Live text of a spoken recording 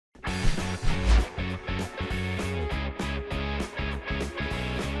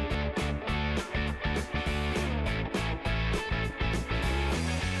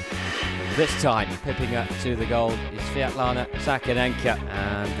This time, pipping up to the goal is Svetlana Sakinenko,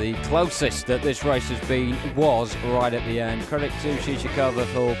 and the closest that this race has been was right at the end. Credit to Shishikova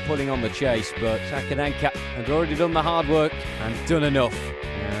for putting on the chase, but Sakinenko had already done the hard work and done enough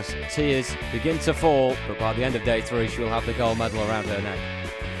as tears begin to fall, but by the end of day 3 she'll have the gold medal around her neck.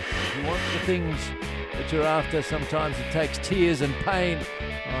 If you want the things that you're after, sometimes it takes tears and pain.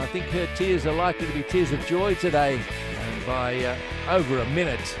 I think her tears are likely to be tears of joy today, and by over a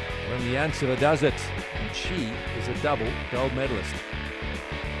minute, Rumyantseva does it, and she is a double gold medalist.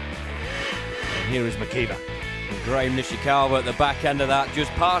 And here is McKeever. And Graham Nishikawa at the back end of that,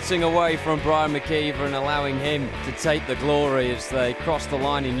 just parting away from Brian McKeever and allowing him to take the glory as they cross the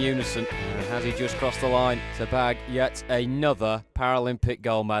line in unison. And has he just crossed the line to bag yet another Paralympic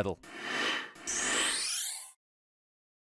gold medal?